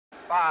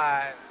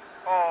5,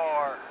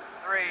 4,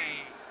 3,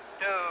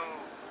 2,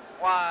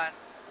 1.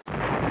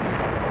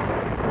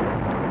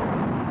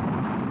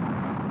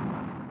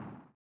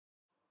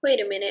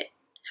 Wait a minute,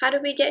 how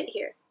did we get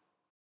here?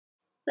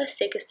 Let's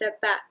take a step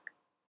back.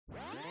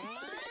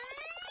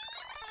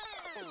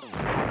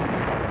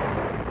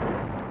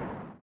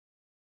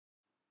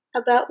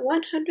 About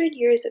 100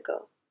 years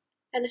ago,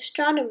 an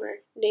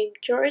astronomer named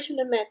Georges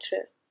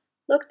Lemaitre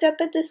looked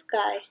up at the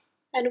sky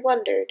and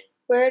wondered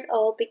where it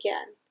all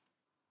began.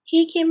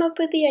 He came up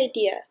with the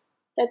idea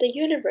that the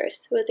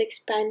universe was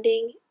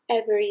expanding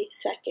every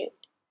second,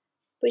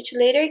 which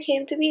later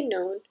came to be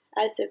known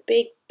as the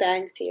Big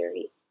Bang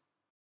Theory.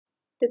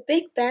 The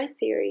Big Bang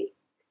Theory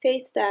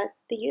states that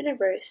the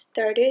universe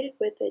started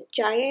with a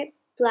giant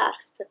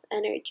blast of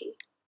energy.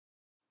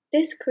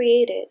 This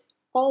created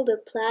all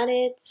the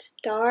planets,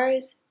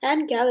 stars,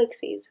 and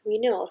galaxies we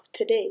know of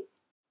today.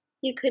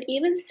 You could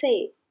even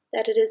say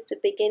that it is the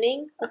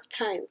beginning of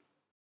time.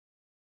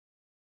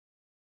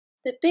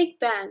 The Big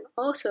Bang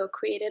also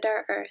created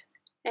our Earth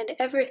and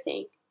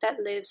everything that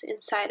lives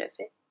inside of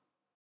it.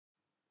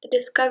 The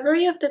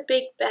discovery of the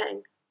Big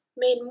Bang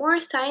made more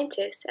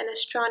scientists and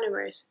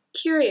astronomers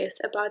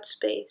curious about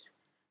space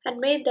and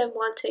made them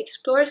want to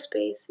explore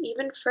space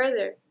even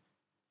further.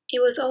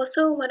 It was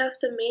also one of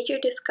the major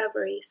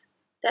discoveries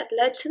that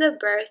led to the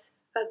birth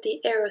of the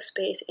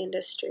aerospace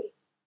industry.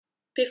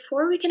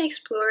 Before we can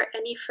explore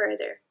any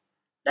further,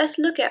 let's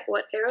look at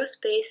what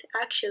aerospace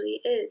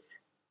actually is.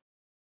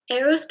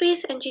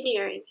 Aerospace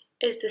engineering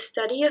is the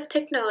study of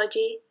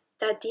technology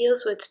that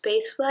deals with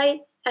spaceflight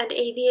and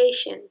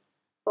aviation,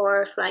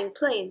 or flying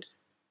planes.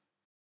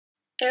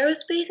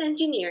 Aerospace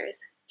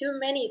engineers do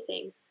many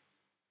things.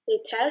 They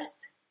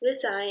test,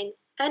 design,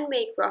 and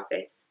make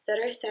rockets that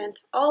are sent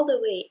all the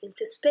way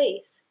into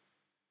space.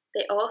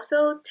 They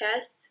also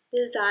test,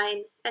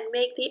 design, and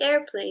make the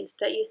airplanes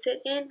that you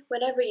sit in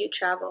whenever you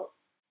travel.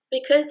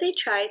 Because they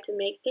try to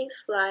make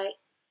things fly,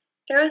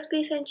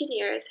 aerospace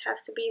engineers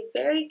have to be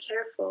very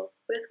careful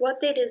with what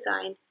they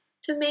design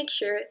to make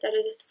sure that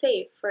it is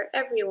safe for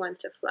everyone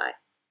to fly.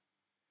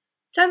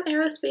 Some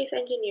aerospace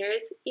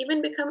engineers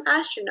even become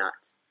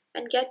astronauts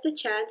and get the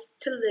chance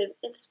to live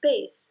in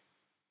space.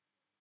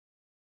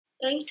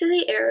 Thanks to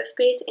the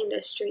aerospace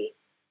industry,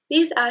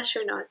 these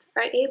astronauts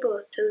are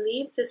able to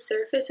leave the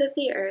surface of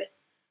the Earth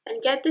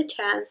and get the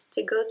chance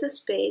to go to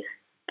space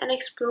and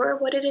explore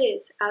what it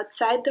is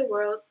outside the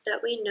world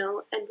that we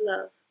know and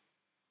love.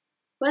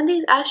 When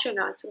these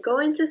astronauts go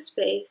into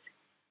space,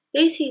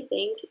 they see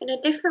things in a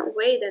different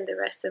way than the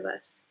rest of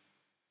us.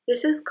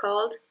 This is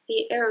called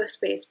the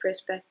aerospace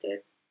perspective.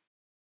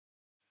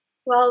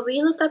 While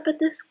we look up at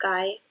the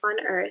sky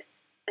on Earth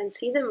and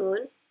see the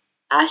moon,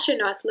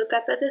 astronauts look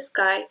up at the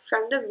sky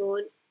from the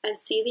moon and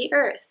see the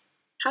Earth.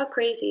 How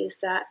crazy is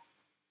that?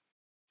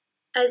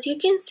 As you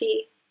can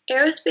see,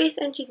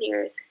 aerospace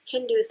engineers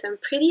can do some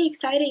pretty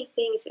exciting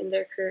things in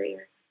their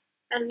career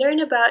and learn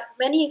about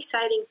many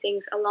exciting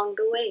things along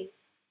the way.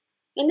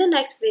 In the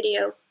next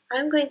video,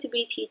 I'm going to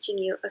be teaching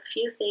you a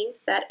few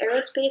things that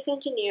aerospace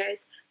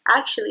engineers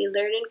actually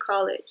learn in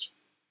college.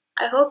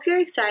 I hope you're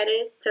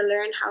excited to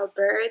learn how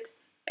birds,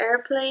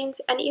 airplanes,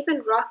 and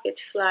even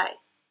rockets fly.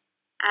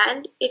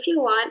 And if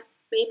you want,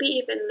 maybe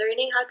even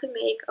learning how to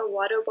make a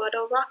water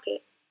bottle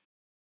rocket.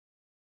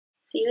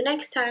 See you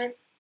next time!